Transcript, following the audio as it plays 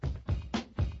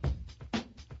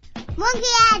Monkey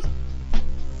head.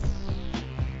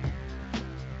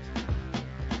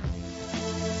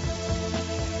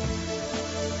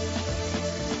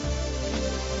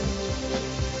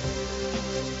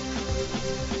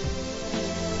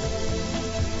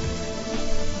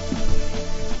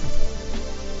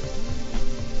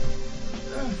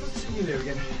 Good to see you here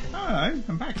again. Hello,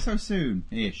 I'm back so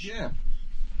soon-ish. Yeah.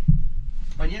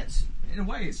 And yet, in a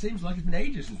way, it seems like it's been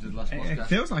ages since we did the last podcast. It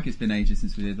feels like it's been ages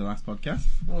since we did the last podcast.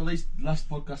 Well, at least last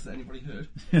podcast that anybody heard.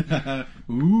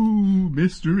 Ooh,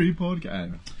 mystery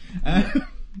podcast.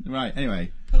 Right,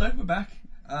 anyway. Hello, we're back.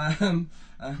 And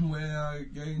we're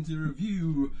going to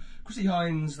review Chrissie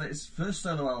Hynde's latest first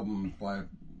solo album by,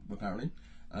 apparently,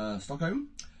 Stockholm.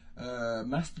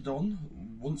 Mastodon,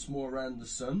 Once More Around the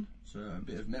Sun, so a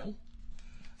bit of metal.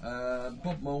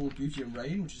 Bob Mould, Beauty and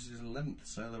Rain, which is his 11th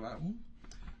solo album.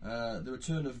 The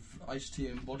return of Ice-T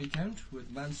and Body Count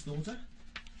with Manslaughter.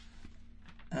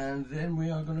 And then we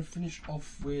are going to finish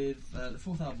off with the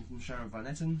fourth album from Sharon Van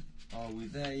Etten, Are We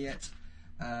There Yet?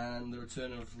 And the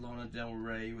return of Lana Del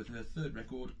Rey with her third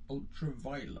record,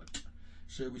 Ultraviolet.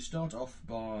 So we start off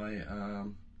by...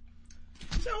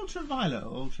 Is it ultraviolet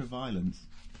or ultraviolence?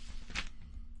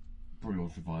 Probably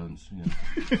Ultraviolence, yeah.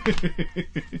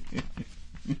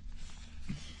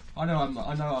 I know I'm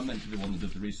meant to be the one that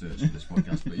does the research for this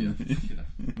podcast, but yeah, you know,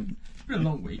 it's been a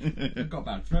long week. I've got a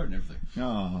bad throat and everything.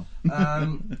 Oh.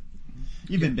 Yeah.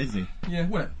 You've been busy, Yeah,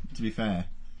 well, to be fair.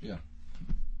 yeah,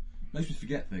 makes me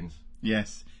forget things.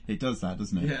 Yes, it does that,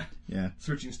 doesn't it? Yeah, Yeah.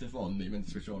 switching stuff on that you meant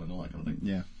to switch on and all that kind of thing.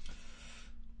 Yeah.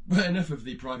 But enough of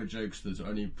the private jokes that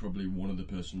only probably one other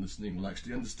person listening will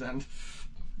actually understand.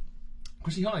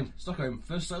 Chrissie Hynde, Stockholm,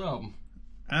 first solo album.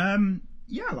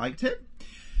 Yeah, I liked it.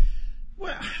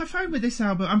 Well, I found with this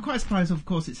album, I'm quite surprised, of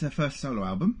course, it's her first solo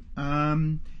album.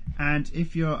 And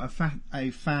if you're a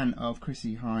fan of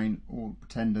Chrissie Hynde or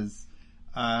Pretenders,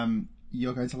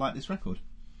 you're going to like this record.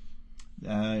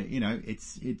 You know,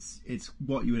 it's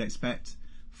what you would expect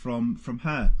from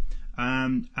her.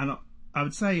 And I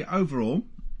would say overall,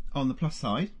 on the plus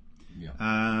side, Yeah.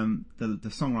 the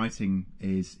songwriting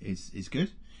is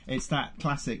good. It's that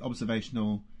classic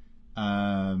observational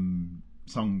songwriting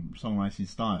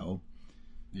style.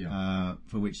 Yeah.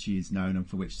 For which she is known, and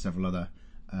for which several other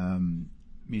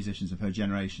musicians of her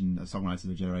generation, songwriters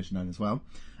of her generation, known as well.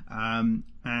 And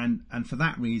for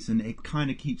that reason, it kind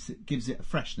of gives it a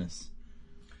freshness.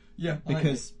 Yeah.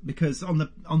 Because on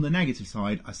the negative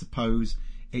side, I suppose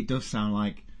it does sound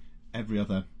like every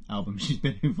other album she's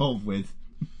been involved with.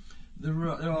 There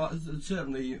are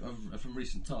certainly from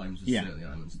recent times. There's Yeah. certainly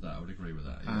elements of that. I would agree with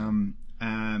that.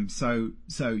 Yeah. So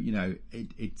you know,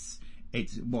 it's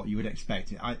what you would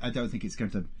expect. I don't think it's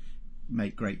going to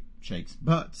make great shakes.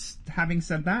 But having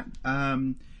said that,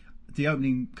 the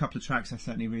opening couple of tracks I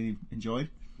certainly really enjoyed.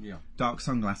 Yeah. Dark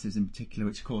Sunglasses in particular,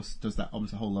 which of course does that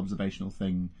whole observational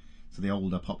thing. So the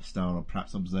older pop star, or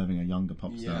perhaps observing a younger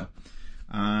pop star.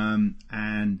 And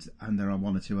there are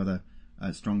one or two other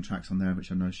strong tracks on there,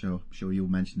 which I'm sure you'll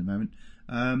mention in a moment.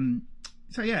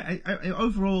 So yeah,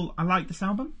 overall, I like this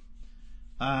album.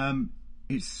 I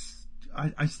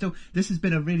still, this has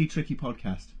been a really tricky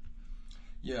podcast.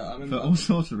 Yeah, I mean, for all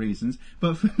sorts of reasons,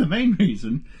 but for the main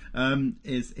reason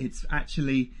is it's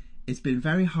been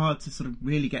very hard to sort of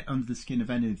really get under the skin of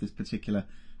any of this particular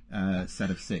set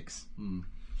of six.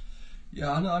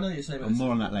 Yeah, I know what you're saying about And this.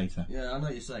 more on that later. Yeah, I know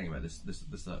what you're saying about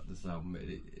this album.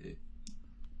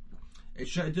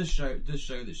 It does show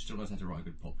that she still knows how to write a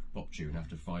good pop tune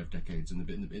after 5 decades in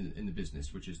the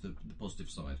business, which is the positive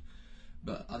side.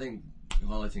 But I think,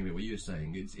 highlighting a bit what you were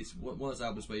saying, it's one of those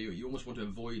albums where you almost want to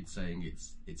avoid saying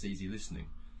it's easy listening,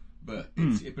 but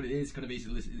it is kind of easy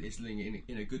listening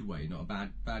in a good way, not a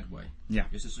bad way. Yeah,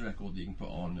 it's just a record that you can put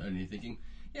on and you're thinking,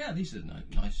 yeah, these are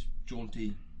nice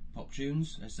jaunty pop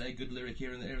tunes. I say good lyric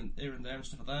here and there and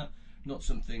stuff like that. Not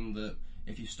something that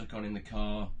if you're stuck on in the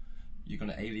car, you're going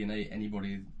to alienate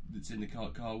anybody that's in the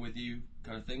car with you,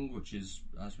 kind of thing. Which is,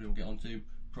 as we will get onto,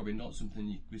 probably not something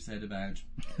you could be said about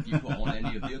if you put on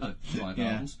any of the other 5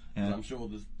 albums. Yeah. I'm sure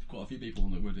there's quite a few people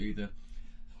that would either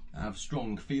have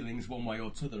strong feelings one way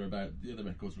or t'other about the other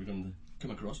records we're going to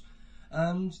come across.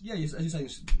 And yeah, as you're saying,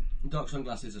 Dark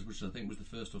Sunglasses, which I think was the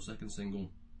first or second single,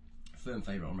 firm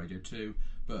favourite on Radio 2,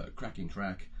 but a cracking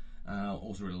track.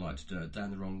 Also really liked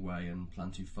Down the Wrong Way and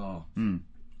Plan Too Far.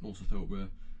 Also thought were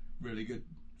really good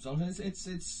songs.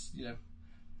 It's you know,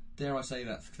 dare I say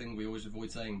that thing we always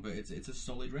avoid saying, but it's a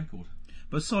solid record.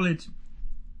 But solid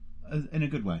in a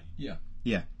good way. Yeah.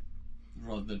 Yeah.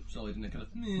 Rather than solid in a kind of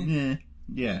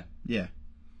Yeah.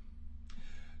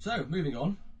 So moving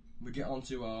on, we get on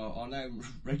to our now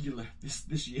regular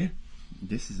this year.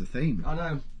 This is a theme. I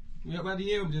know. We had a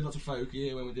year when we did lots of folk, a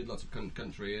year when we did lots of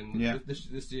country, and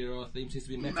this year our theme seems to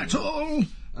be metal.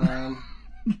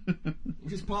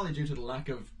 Which is partly due to the lack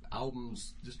of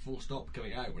albums just full stop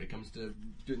coming out when it comes to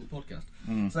doing the podcast.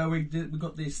 So we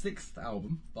got the 6th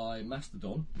album by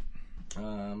Mastodon,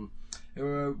 who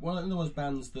are one of those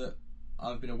bands that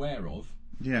I've been aware of,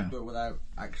 but without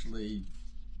actually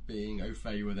being au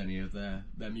fait with any of their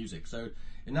music. So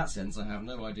in that sense, I have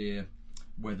no idea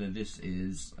whether this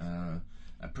is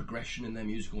a progression in their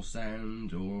musical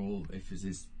sound or if this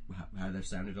is how they've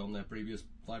sounded on their previous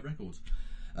 5 records.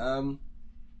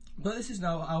 But this is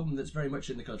now an album that's very much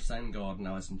in the kind of Soundgarden,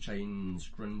 Alice in Chains,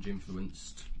 grunge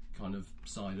influenced kind of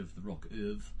side of the rock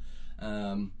oeuvre,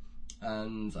 and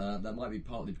that might be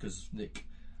partly because Nick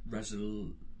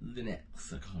Razulinetz.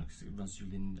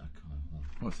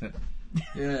 What's it?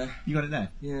 Yeah, you got it there.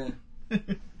 Yeah,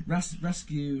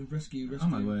 rescue. Oh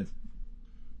my word!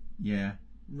 Yeah.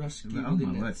 Rescue. Oh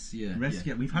my word! Yeah,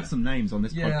 Rescue. We've had some names on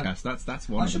this podcast. That's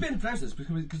one. I should be able to pronounce this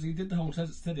because he did the whole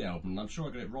Steady album, and I'm sure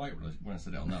I got it right when I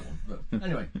said it on that one. But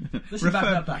anyway,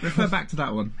 refer back to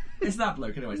that one. It's that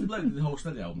bloke anyway. It's the bloke who did the whole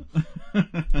Steady album.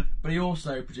 But he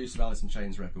also produced some Alice in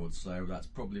Chains records, so that's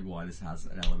probably why this has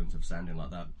an element of sounding like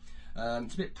that.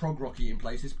 It's a bit prog rocky in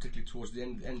places, particularly towards the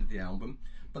end of the album.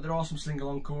 But there are some sing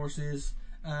along choruses.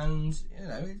 And you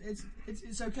know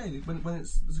it's okay when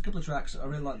there's a couple of tracks I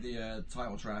really like the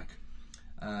title track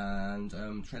and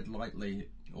Tread Lightly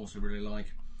also really like,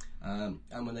 and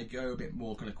when they go a bit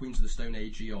more kind of Queens of the Stone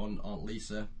Agey on Aunt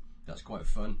Lisa, that's quite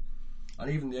fun, and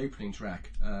even the opening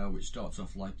track which starts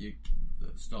off like the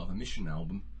start of a Mission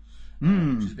album,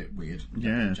 which is a bit weird,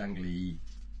 jangly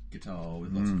guitar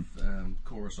with lots of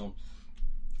chorus on,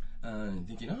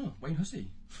 thinking Wayne Hussey,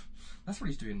 that's what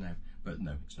he's doing now. But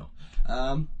no, it's not.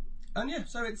 And yeah,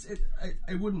 so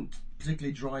it wouldn't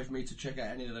particularly drive me to check out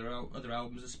any of their other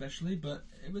albums, especially. But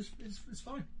it's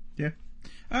fine. Yeah,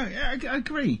 I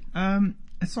agree. A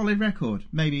solid record.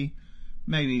 Maybe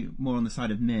more on the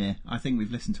side of meh. I think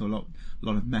we've listened to a lot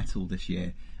of metal this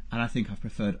year, and I think I've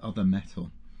preferred other metal.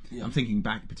 Yeah. I'm thinking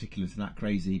back particularly to that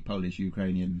crazy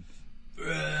Polish-Ukrainian.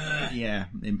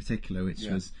 In particular,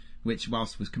 which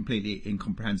whilst was completely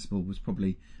incomprehensible,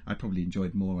 I probably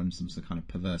enjoyed more on some kind of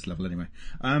perverse level anyway.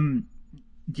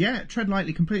 Tread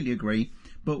Lightly, completely agree.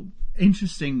 But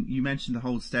interesting, you mentioned the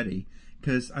Hold Steady,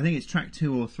 because I think it's track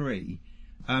 2 or 3.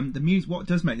 What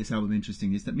does make this album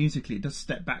interesting is that musically it does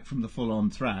step back from the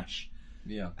full-on thrash.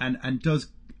 Yeah. And does,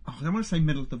 I don't want to say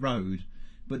middle of the road,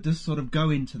 but does sort of go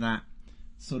into that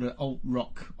sort of alt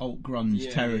rock, alt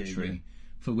grunge territory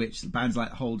for which bands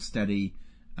like Hold Steady.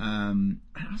 And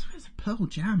I suppose Pearl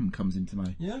Jam comes into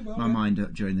my mind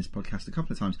during this podcast a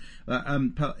couple of times.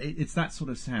 It's that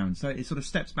sort of sound, so it sort of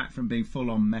steps back from being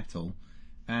full on metal,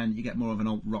 and you get more of an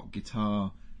alt rock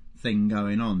guitar thing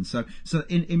going on. So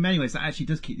in many ways, that actually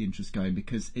does keep the interest going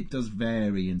because it does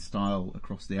vary in style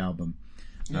across the album.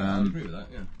 Yeah, I would agree with that.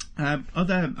 Yeah.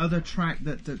 Other track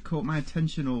that caught my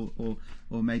attention or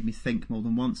made me think more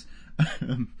than once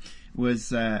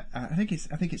was I think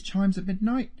it's Chimes at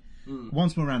Midnight.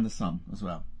 Once More Around the Sun as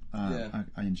well. I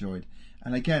enjoyed,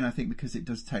 and again I think because it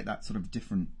does take that sort of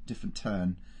different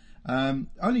turn.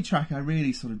 Only track I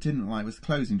really sort of didn't like was the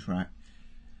closing track.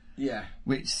 Yeah,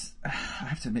 which I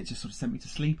have to admit just sort of sent me to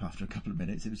sleep after a couple of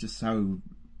minutes. It was just so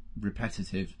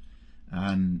repetitive,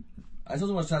 and it's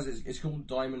also what it says. It's called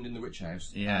Diamond in the Witch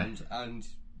House. Yeah, and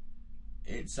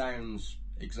it sounds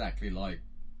exactly like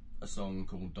a song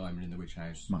called Diamond in the Witch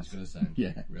House. It's going to sound.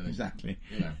 Yeah, really. Exactly.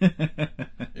 You know,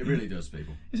 it really does,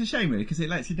 people. It's a shame, really, because it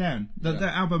lets you down. The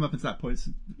album up until that point is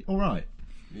all right.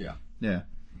 Yeah. Yeah.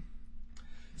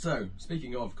 So,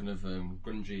 speaking of kind of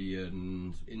grungy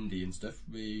and indie and stuff,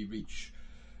 we reach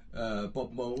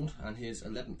Bob Mould and his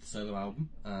 11th solo album.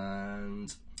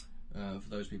 And for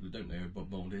those people who don't know who Bob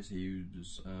Mould is, he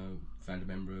was founder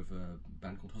member of a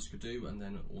band called Husker Du, and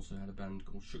then also had a band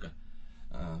called Sugar.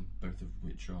 Both of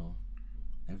which are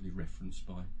heavily referenced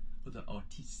by other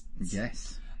artists.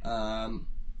 Yes. And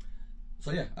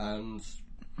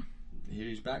here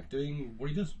he's back doing what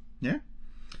he does. Yeah.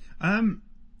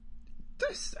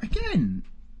 This again,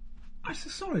 it's a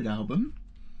solid album.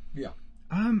 Yeah.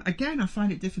 Again, I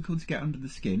find it difficult to get under the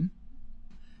skin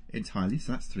entirely,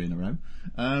 so that's 3 in a row.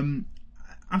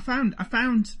 I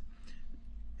found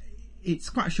it's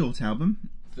quite a short album.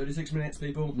 36 minutes,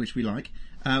 people, which we like,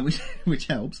 which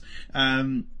helps.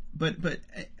 But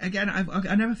again,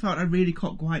 I never felt I really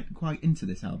got quite into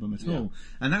this album at all,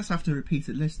 and that's after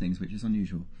repeated listenings, which is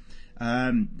unusual.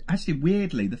 Actually,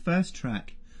 weirdly, the first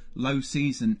track, Low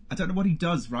Season, I don't know what he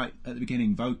does right at the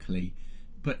beginning vocally,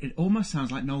 but it almost sounds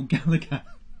like Noel Gallagher.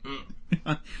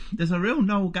 There's a real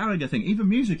Noel Gallagher thing, even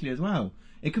musically as well.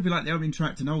 It could be like the opening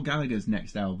track to Noel Gallagher's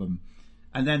next album,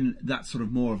 and then that sort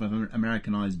of more of an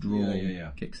Americanized drawl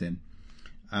kicks in.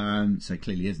 So it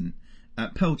clearly isn't.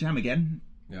 Pearl Jam again.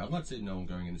 Yeah, I'd like to see Noel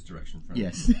going in this direction.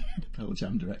 Yes, the Pearl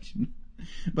Jam direction.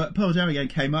 But Pearl Jam again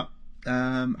came up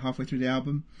halfway through the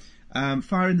album.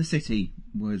 Fire in the City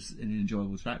was an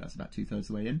enjoyable track. That's about 2/3 of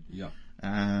the way in. Yeah.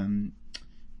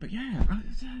 But yeah, I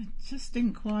just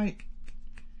didn't quite,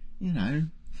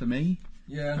 for me.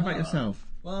 Yeah. How about yourself?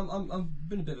 Well, I've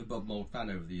been a bit of a Bob Mould fan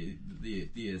over the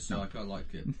years, so I quite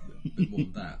like it a bit more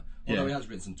than that. Although he has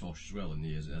written some tosh as well in the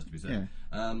years, it has to be said. Yeah.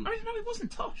 I don't know, it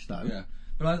wasn't tosh though. Yeah,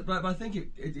 but I think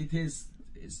it is.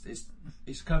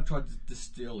 It's kind of tried to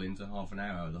distill into half an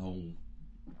hour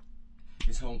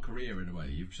his whole career in a way.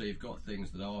 You've got things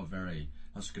that are very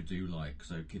Husker Du like,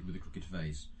 so Kid with a Crooked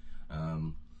Face,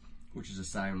 which is a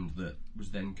sound that was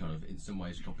then kind of in some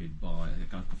ways copied by the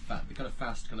kind of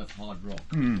fast, kind of hard rock,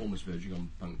 almost verging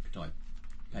on punk type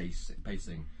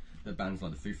pacing that bands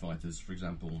like the Foo Fighters, for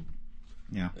example,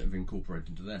 have incorporated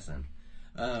into their sound.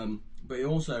 But he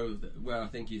also, where I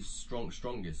think he's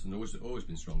strongest and always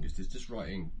been strongest, is just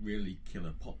writing really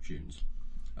killer pop tunes.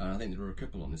 I think there are a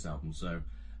couple on this album. So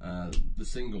the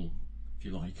single, if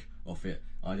you like, off it,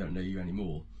 I Don't Know You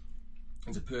Anymore,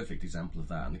 is a perfect example of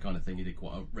that, and the kind of thing he did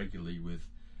quite regularly with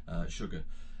Sugar.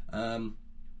 And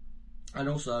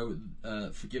also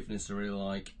Forgiveness I really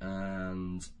like,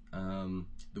 and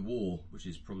The War, which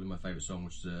is probably my favourite song,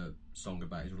 which is a song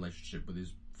about his relationship with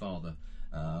his father.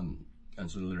 And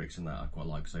some of the lyrics in that I quite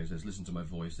like. So he says, "Listen to my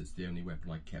voice, it's the only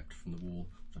weapon I kept from the war."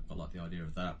 So I quite like the idea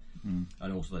of that.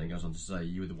 And also then he goes on to say,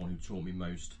 "You were the one who taught me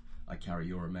most. I carry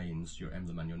your remains, your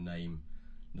emblem and your name.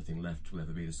 Nothing left will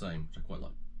ever be the same." Which I quite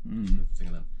like. Thing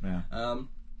of that. Yeah.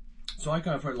 So I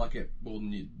kind of probably like it more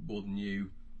than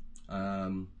you.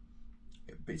 But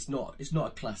it's not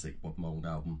a classic Bob Mould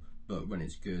album. But when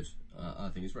it's good, I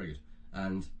think it's very good.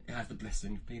 And it has the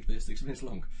blessing of being 36 minutes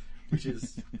long, which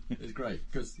is great,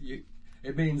 because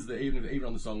it means that even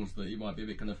on the songs that you might be a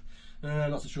bit kind of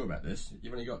not so sure about this,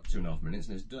 you've only got 2.5 minutes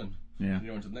and it's done. Yeah. And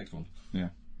you're on to the next one. Yeah.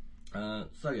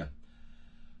 So yeah,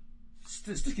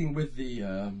 sticking with the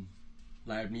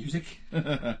loud music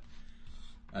and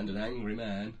an angry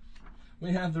man,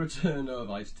 we have the return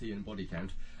of Ice-T and Body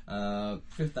Count,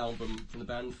 5th album from the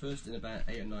band, first in about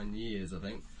 8 or 9 years, I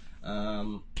think.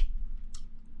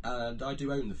 And I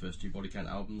do own the first 2 Body Count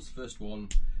albums. The first one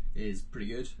is pretty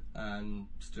good, and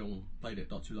still played it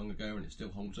not too long ago, and it still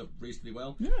holds up reasonably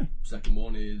well. Yeah. Second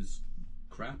one is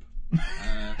crap.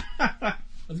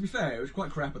 And to be fair, it was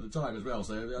quite crap at the time as well.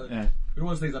 So it was one of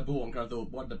those things I bought and kind of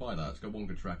thought, why did I buy that? It's got one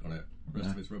good track on it. The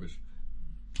rest of it's rubbish.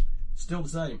 Still the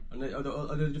same. And the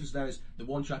difference now is the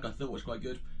one track I thought was quite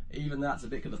good. Even that's a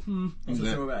bit kind of not so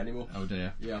sure about it anymore. Oh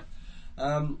dear. Yeah.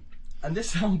 And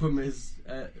this album is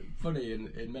funny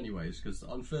in many ways, because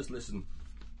on first listen,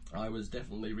 I was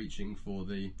definitely reaching for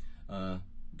the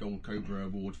Gold Cobra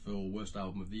Award for Worst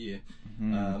Album of the Year.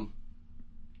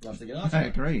 I was thinking, I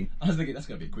agree. I was thinking that's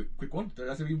going to be a quick one. Don't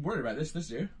have to be worried about this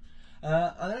year.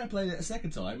 And then I played it a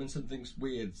second time, and something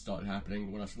weird started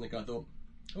happening when I suddenly kind of thought,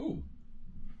 oh,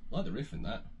 I like the riff in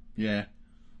that. Yeah.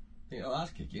 Thinking, oh,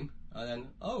 that's kicking. And then,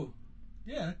 oh,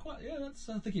 yeah, that's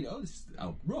thinking, oh, this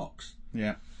rocks.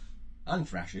 Yeah. And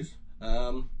thrashes.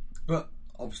 But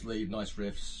obviously, nice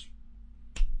riffs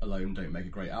alone don't make a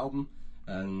great album.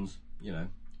 And,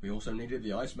 we also needed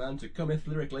the Iceman to come in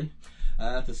lyrically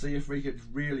to see if we could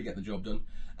really get the job done.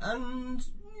 And,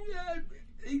 yeah,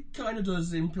 he kind of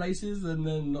does in places and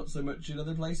then not so much in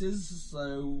other places.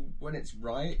 So when it's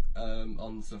right,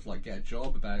 on stuff like Get a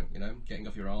Job, about, getting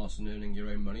off your arse and earning your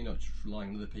own money, not just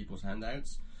relying on other people's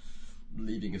handouts,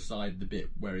 leaving aside the bit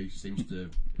where he seems to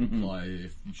imply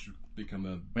if you should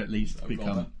become at least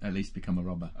become a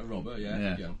robber. A robber,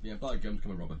 yeah. Yeah, buy a gun,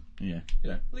 become a robber. Yeah.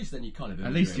 At least then you kind of...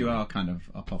 At least you are kind of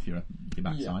up off your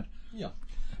backside. Yeah.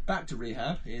 Back to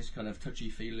Rehab is kind of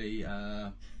touchy-feely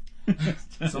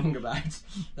song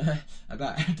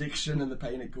about addiction and the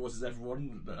pain it causes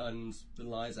everyone and the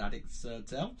lies addicts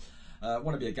tell.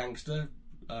 Want to Be a Gangster,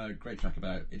 great track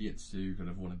about idiots who kind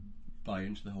of want to buy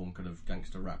into the whole kind of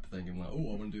gangster rap thing and like,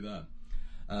 oh, I want to do that.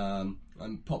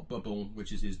 And Pop Bubble,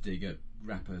 which is his dig at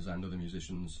rappers and other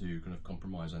musicians who kind of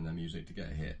compromise on their music to get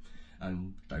a hit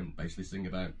and don't basically sing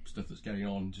about stuff that's going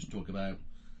on, just talk about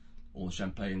all the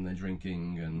champagne they're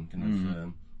drinking and kind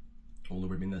of all the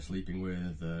women they're sleeping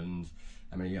with and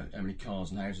how many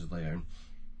cars and houses they own.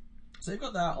 So you've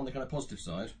got that on the kind of positive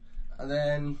side, and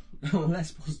then on the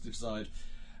less positive side,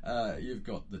 you've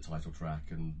got the title track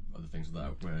and other things like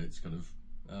that, where it's kind of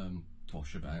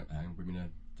tosh about how women are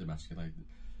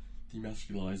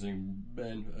demasculising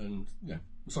men and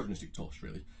misogynistic tosh,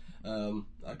 really.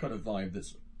 A kind of vibe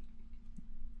that's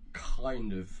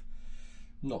kind of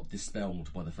not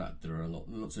dispelled by the fact there are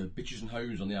lots of bitches and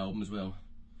hoes on the album as well.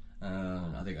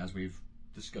 I think, as we've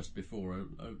discussed before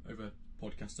over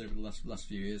podcasts over the last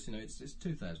few years, it's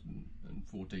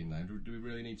 2014 now. Do we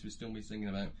really need to still be singing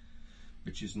about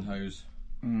bitches and hoes?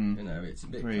 It's a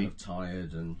bit kind of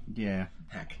tired and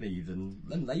hackneyed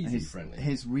and lazy, friendly.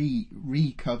 His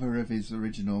recover of his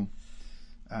original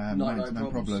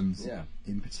Nine Problems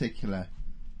in particular,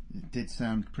 it did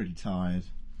sound pretty tired,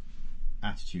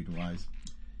 attitude-wise.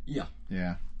 Yeah.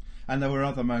 And there were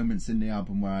other moments in the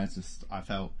album where I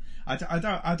felt I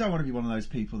don't want to be one of those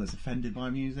people that's offended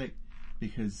by music,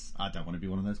 because I don't want to be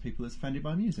one of those people that's offended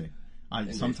by music.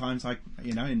 Sometimes I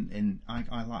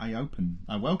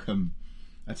welcome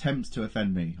attempts to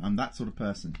offend me. I'm that sort of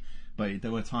person. But there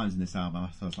were times in this album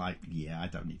I was like, I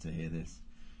don't need to hear this,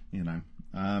 Anyway,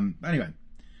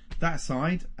 that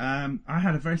aside, I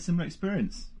had a very similar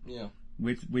experience.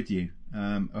 With you,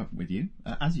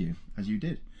 as you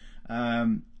did,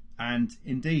 and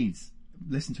indeed,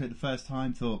 listened to it the first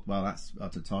time, thought, well, that's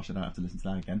utter tosh, I don't have to listen to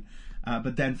that again.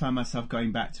 But then found myself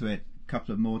going back to it a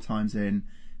couple of more times in,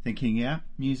 thinking,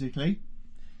 musically,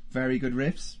 very good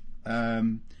riffs.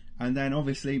 And then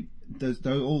obviously,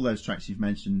 all those tracks you've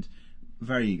mentioned,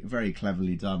 very, very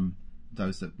cleverly done,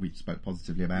 those that we spoke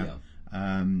positively about.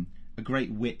 A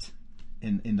great wit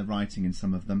in the writing in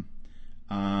some of them.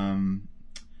 I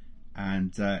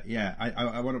want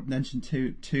to mention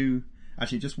two,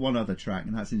 actually just one other track,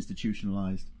 and that's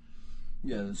Institutionalized.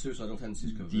 Yeah, the Suicidal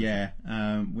Tendencies cover.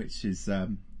 Which is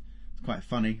quite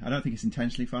funny. I don't think it's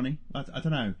intentionally funny. I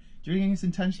don't know. Do you think it's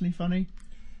intentionally funny?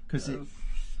 Because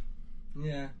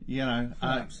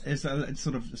it's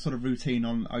sort of routine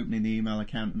on opening the email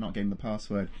account and not getting the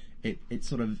password. It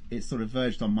sort of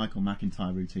verged on Michael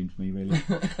McIntyre routine for me, really.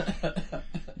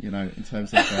 In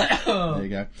terms of there you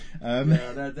go.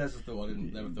 There's a thought I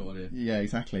never thought of. Yeah,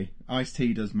 exactly.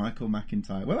 Ice-T does Michael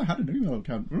McIntyre. Well, I had an email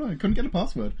account. Right, I couldn't get a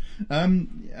password. So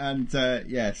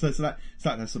that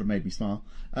sort of made me smile.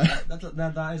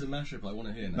 That is a mashup I want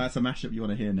to hear now. That's a mashup you want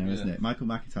to hear now, isn't it? Michael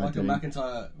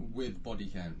McIntyre with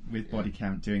Body Count. With Body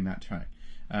Count doing that track.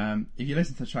 If you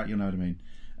listen to the track, you'll know what I mean.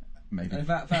 Maybe. And in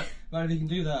fact, if he can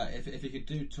do that, if he could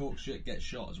do Talk Shit, Get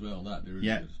Shot as well, that'd be really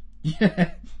good.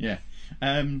 Yeah.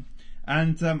 And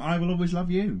I Will Always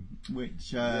Love You,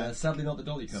 which sadly not the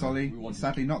Dolly cover.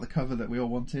 Sadly not the cover that we all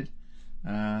wanted.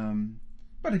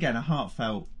 But again, a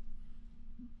heartfelt.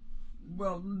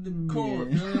 Well, the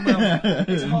chorus.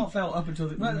 It's heartfelt up until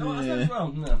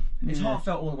the. It's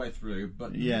heartfelt all the way through,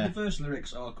 but the first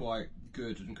lyrics are quite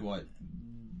good and quite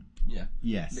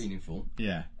meaningful.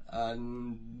 Yeah.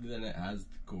 And then it has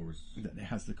the chorus. Yeah.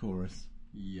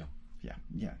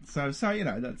 So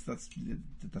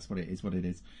that's what it is. What it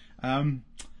is.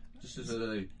 Just as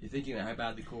you're thinking how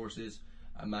bad the chorus is,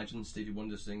 imagine Stevie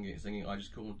Wonder singing "I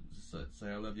Just Called to Say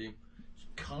I Love You." It's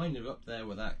kind of up there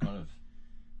with that kind of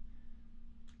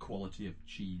quality of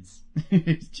cheese.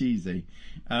 It's cheesy.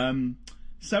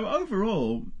 So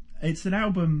overall, it's an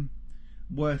album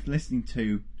worth listening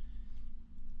to.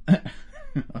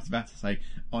 I was about to say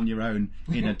on your own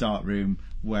in a dark room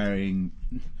wearing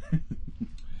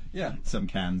some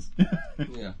cans.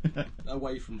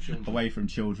 Away from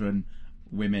children,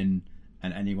 women,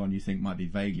 and anyone you think might be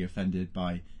vaguely offended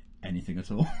by anything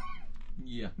at all.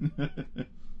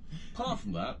 Apart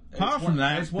from that,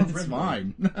 it's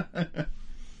fine.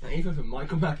 Even for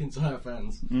Michael McIntyre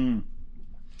fans.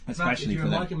 Especially if you're a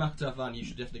Michael McIntyre fan, you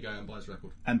should definitely go out and buy this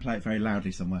record and play it very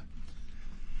loudly somewhere.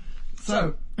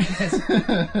 So,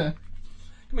 coming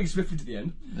swiftly to the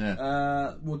end,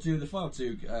 we'll do the final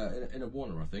two in a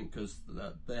Warner, I think, because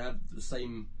they have the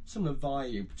similar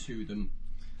vibe to them,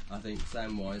 I think,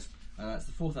 sound-wise. It's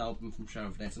the fourth album from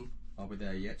Sharon Van Etten. Are we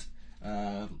there yet?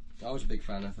 I was a big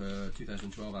fan of her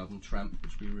 2012 album Tramp,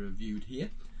 which we reviewed here,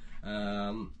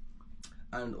 and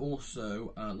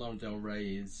also Lana Del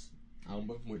Rey's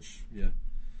album, which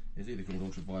is either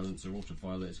called Ultraviolence or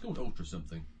Ultraviolet. It's called Ultra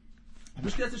something.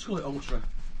 Let's just call it Ultra.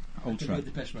 The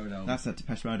Depeche Mode album. That's that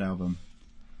Depeche Mode album.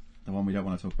 The one we don't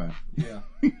want to talk about. Yeah.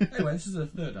 Anyway, this is the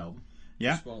third album.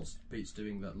 Yeah. Just whilst Pete's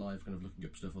doing that live kind of looking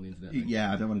up stuff on the internet thing.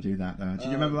 Yeah, I don't want to do that though. Do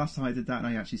you remember last time I did that and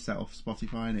I actually set off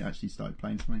Spotify and it actually started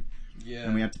playing something? Yeah.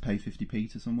 And we had to pay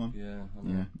 50p to someone? Yeah.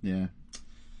 Yeah.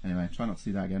 Anyway, try not to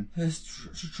do that again. It's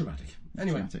traumatic.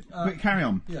 Anyway. Quick, carry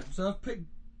on. Yeah, so I've picked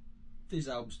these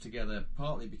albums together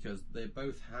partly because they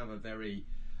both have a very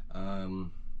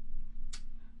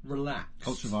relaxed...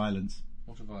 Ultraviolence.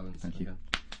 Thank you.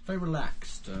 Very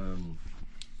relaxed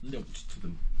lilt to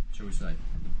them, shall we say.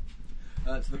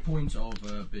 To the point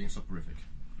of being soporific.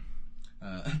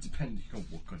 Depending on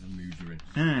what kind of mood you're in.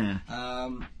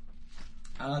 And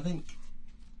I think,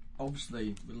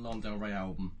 obviously, with the Lana Del Rey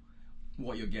album,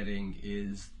 what you're getting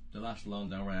is the last Lana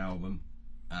Del Rey album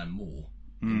and more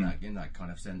in that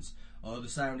kind of sense. The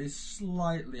sound is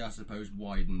slightly, I suppose,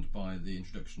 widened by the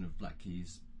introduction of Black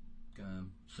Keys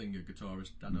singer,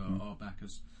 guitarist Dan Auerbach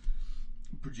as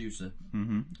producer,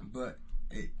 but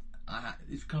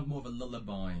it's kind of more of a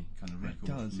lullaby kind of record. It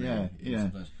does, yeah.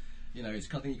 You know, it's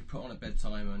kind of thing you could put on at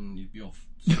bedtime and you'd be off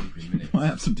sleeping in minutes. I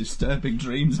have some disturbing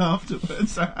dreams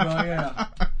afterwards. Well, yeah.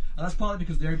 And that's partly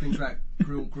because the opening track,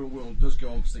 Cruel World, does go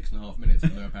on for 6.5 minutes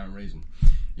for no apparent reason.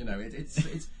 You know, it's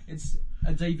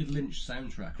a David Lynch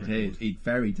soundtrack record. It is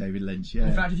very David Lynch, yeah.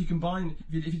 In fact, if you combine,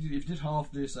 if you did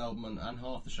half this album and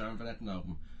half the Sharon Van Etten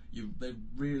album, they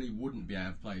really wouldn't be out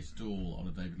of place at all on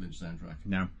a David Lynch soundtrack.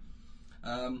 No.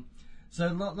 So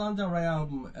Lana Del Rey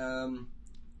album,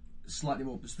 slightly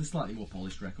more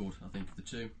polished record, I think, of the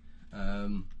two.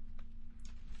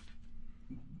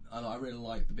 I really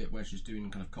like the bit where she's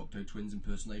doing kind of Cocteau Twins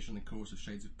impersonation in the chorus of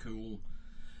Shades of Cool.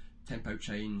 Tempo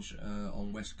change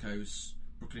on West Coast.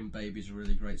 Brooklyn Baby is a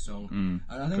really great song.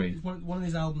 And I think it's one of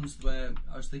these albums where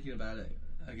I was thinking about it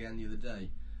again the other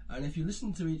day. And if you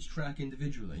listen to each track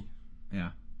individually,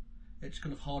 it's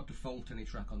kind of hard to fault any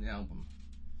track on the album.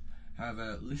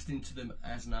 However, listening to them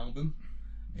as an album,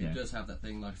 it does have that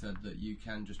thing, like I said, that you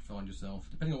can just find yourself,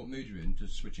 depending on what mood you're in,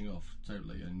 just switching off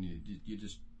totally, and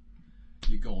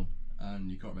you're gone, and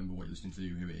you can't remember what you're listening to,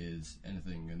 who it is,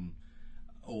 anything,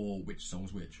 or which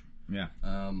song's which. Yeah.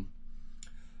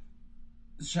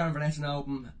 The Sharon Van Etten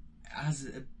album has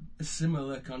a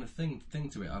similar kind of thing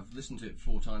to it. I've listened to it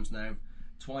 4 times now.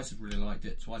 Twice I've really liked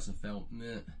it. Twice I've felt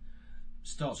meh.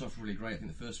 Starts off really great. I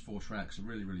think the first 4 tracks are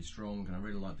really, really strong, and I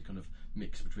really like the kind of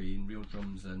mix between real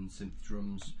drums and synth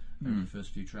drums over the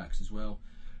first few tracks as well.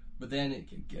 But then it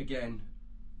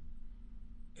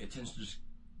tends to just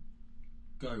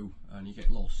go, and you get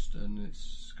lost, and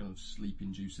it's kind of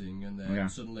sleep-inducing, and then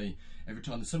suddenly, every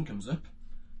time the sun comes up,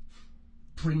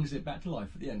 brings it back to life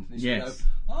at the end. And you go,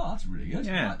 oh, that's really good.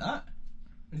 I like that.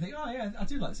 And you think, oh yeah, I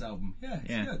do like this album. Yeah,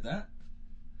 it's good, that.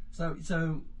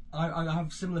 So I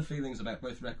have similar feelings about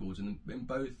both records, and in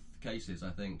both cases,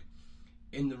 I think,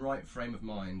 in the right frame of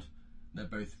mind, they're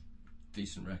both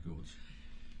decent records.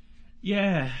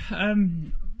 Yeah,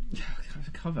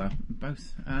 cover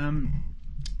both.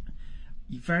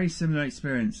 Very similar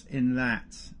experience in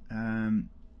that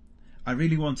I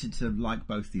really wanted to like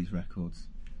both these records.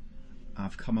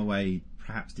 I've come away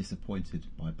perhaps disappointed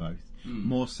by both.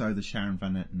 More so the Sharon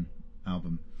Van Etten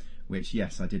album, which,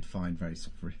 yes, I did find very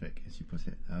soporific, as you put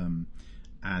it.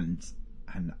 And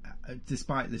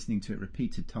despite listening to it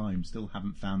repeated times, still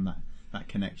haven't found that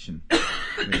connection.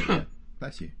 Really.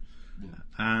 Bless you.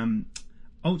 Yeah.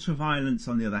 Ultraviolence,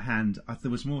 on the other hand, there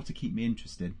was more to keep me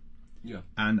interested. Yeah.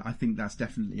 And I think that's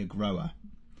definitely a grower.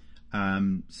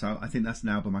 So I think that's an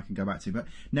album I can go back to. But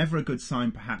never a good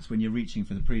sign, perhaps, when you're reaching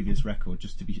for the previous record,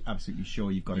 just to be absolutely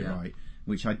sure you've got it right,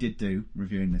 which I did do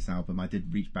reviewing this album. I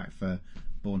did reach back for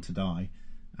Born to Die,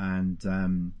 and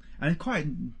quite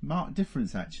a marked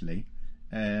difference, actually,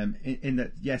 in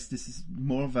that, yes, this is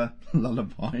more of a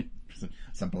lullaby.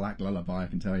 It's a black lullaby, I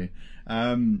can tell you.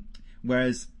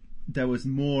 Whereas there was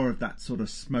more of that sort of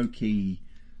smoky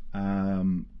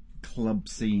club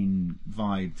scene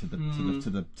vibe to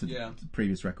the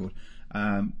previous record,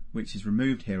 which is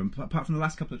removed here, and apart from the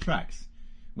last couple of tracks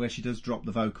where she does drop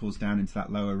the vocals down into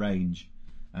that lower range,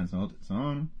 and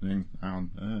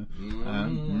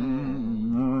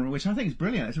which I think is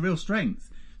brilliant. It's a real strength.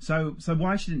 So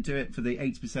why she didn't do it for the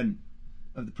 80%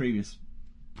 of the previous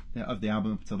of the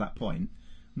album up until that point,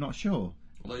 I'm not sure.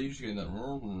 Well, they usually get that,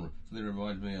 so they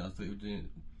reminded me, I thought you were doing,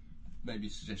 maybe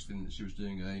suggesting that she was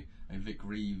doing a Vic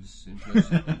Reeves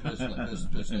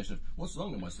impersonation of, what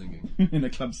song am I singing? In a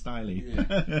club style.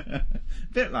 Yeah.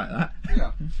 Bit like that.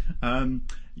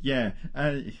 Yeah.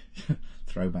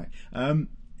 Throwback.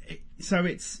 So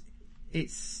it's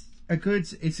a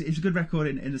good record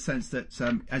in the sense that,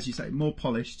 as you say, more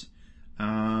polished,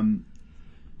 some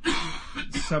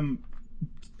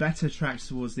better tracks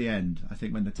towards the end, I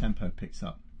think, when the tempo picks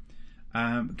up.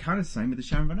 Kind of the same with the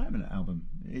Sharon Van Etten album.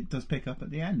 It does pick up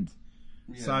at the end.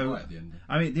 Yeah, so, right at the end.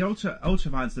 I mean, the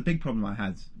Ultraviolence, the big problem I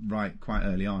had quite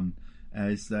early on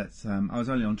is that I was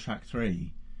only on track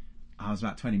 3. I was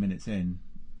about 20 minutes in,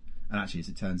 and actually, as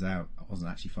it turns out, I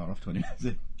wasn't actually far off 20 minutes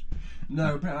in.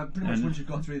 No, pretty much once you've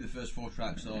got through the first 4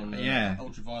 tracks on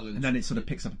Ultraviolence, and then it sort of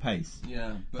picks up a pace.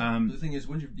 Yeah, but the thing is,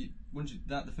 once you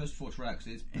the first 4 tracks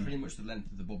is pretty much the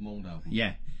length of the Bob Mould album.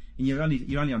 Yeah, And you're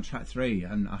only on track 3,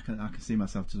 and I can see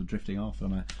myself sort of drifting off.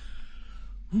 And I'm like,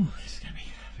 ooh, this is going to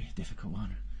be a difficult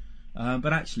one.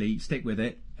 But actually, stick with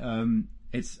it. I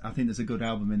think there's a good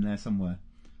album in there somewhere.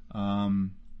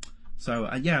 So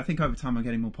I think over time I'm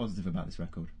getting more positive about this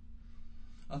record.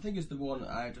 I think it's the one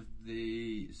out of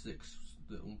the 6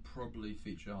 that will probably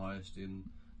feature highest in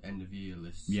end of year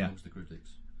lists amongst the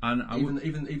critics. And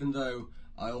even though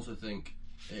I also think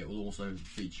it will also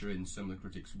feature in some of the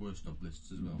critics' worst of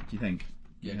lists as well. Do you think?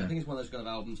 Yeah, I think it's one of those kind of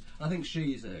albums. I think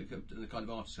she's the kind of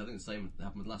artist. I think the same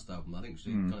happened with the last album. I think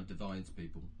she kind of divides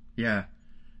people. Yeah.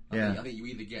 I think you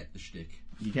either get the shtick,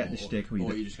 or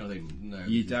you just kind of think no.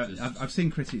 You don't. I've seen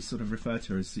critics sort of refer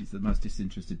to her as the most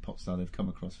disinterested pop star they've come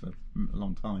across for a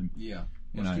long time. Yeah,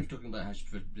 she keeps talking about how she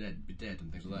should be dead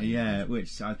and things like that. Yeah,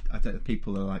 which I think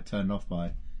people are like turned off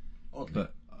by.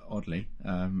 Oddly,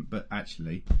 but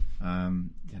actually, it's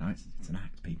an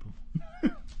act, people.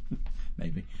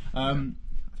 Maybe. I don't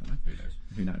know.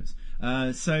 Who knows?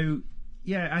 So,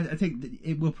 yeah, I think that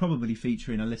it will probably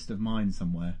feature in a list of mine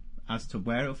somewhere. As to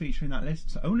where it'll feature in that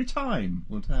list, so only time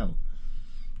will tell.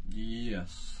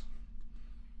 Yes.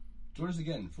 Join us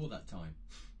again for that time.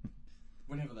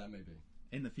 Whenever that may be.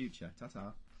 In the future.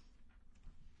 Ta-ta.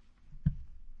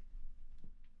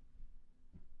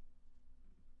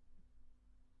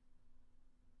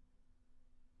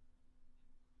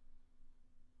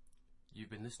 You've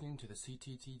been listening to the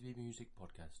CTTV Music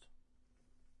Podcast.